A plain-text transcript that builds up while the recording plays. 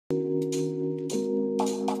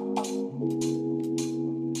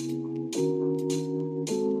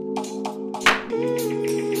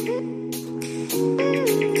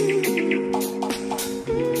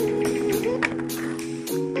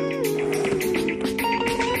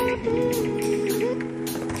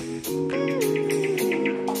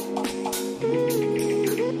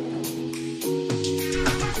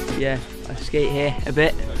skate here a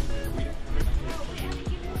bit.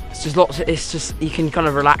 It's just lots. It's just you can kind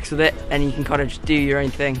of relax with it, and you can kind of just do your own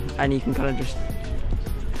thing, and you can kind of just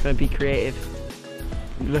be creative.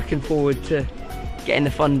 Looking forward to getting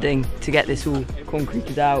the funding to get this all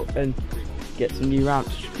concreted out and get some new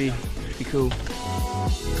ramps, which would be cool.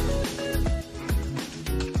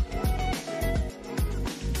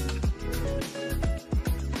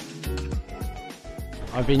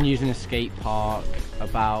 I've been using a skate park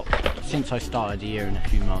since I started a year and a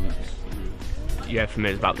few months. Yeah, for me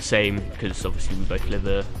it's about the same because obviously we both live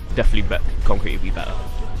there. Definitely concrete would be better.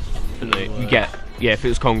 If it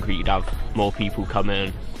was concrete you'd have more people come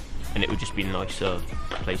in and it would just be a nicer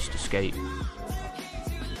place to skate.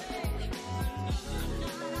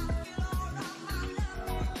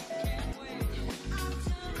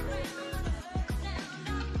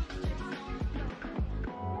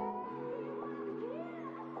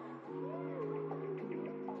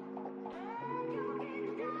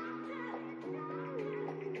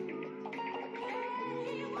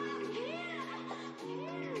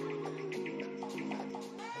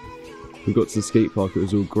 We got to the skate park, it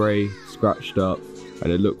was all grey, scratched up,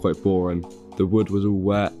 and it looked quite boring. The wood was all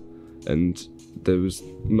wet, and there was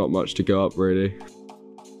not much to go up really.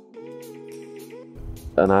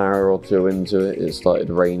 An hour or two into it, it started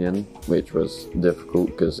raining, which was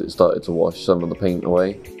difficult because it started to wash some of the paint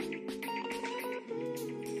away.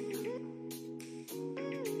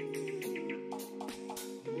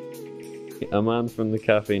 A man from the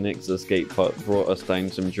cafe next to the skate park brought us down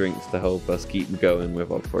some drinks to help us keep going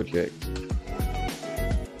with our project.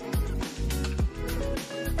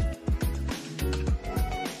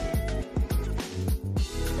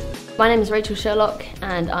 My name is Rachel Sherlock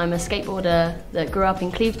and I'm a skateboarder that grew up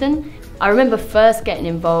in Clevedon. I remember first getting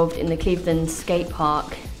involved in the Clevedon skate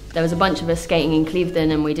park. There was a bunch of us skating in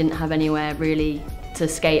Clevedon and we didn't have anywhere really to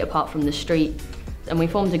skate apart from the street. And we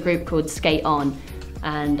formed a group called Skate On.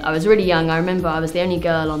 And I was really young. I remember I was the only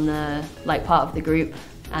girl on the part of the group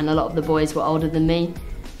and a lot of the boys were older than me.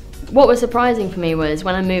 What was surprising for me was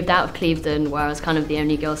when I moved out of Clevedon, where I was kind of the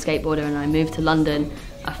only girl skateboarder, and I moved to London,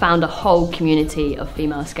 I found a whole community of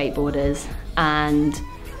female skateboarders, and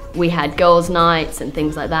we had girls' nights and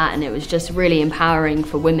things like that, and it was just really empowering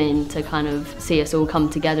for women to kind of see us all come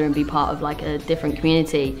together and be part of like a different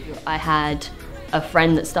community. I had a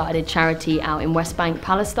friend that started a charity out in West Bank,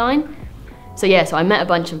 Palestine. So I met a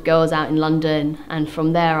bunch of girls out in London, and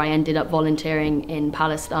from there I ended up volunteering in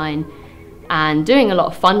Palestine and doing a lot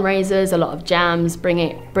of fundraisers, a lot of jams,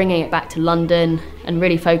 bringing it back to London and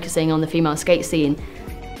really focusing on the female skate scene.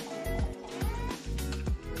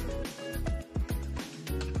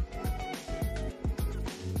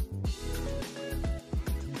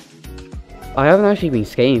 I haven't actually been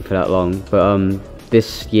skating for that long, but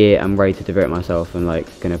this year I'm ready to devote myself and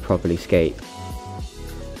gonna properly skate.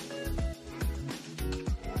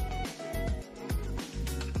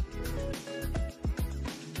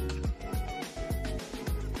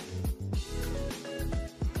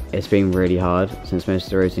 It's been really hard since most of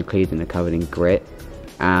the roads in Clevedon are covered in grit,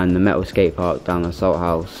 and the metal skate park down the Salt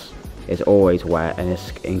House is always wet and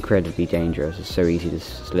it's incredibly dangerous. It's so easy to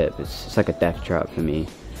slip. It's like a death trap for me.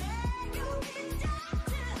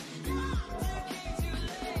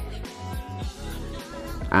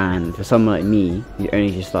 And for someone like me, who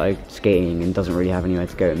only just started skating and doesn't really have anywhere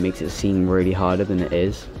to go, it makes it seem really harder than it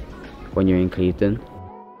is when you're in Clevedon.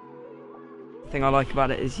 The thing I like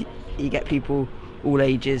about it is you get people all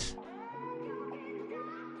ages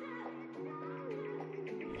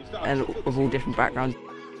and of all different backgrounds.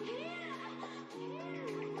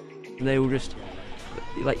 And they're all just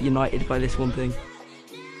united by this one thing.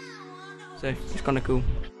 So it's kind of cool.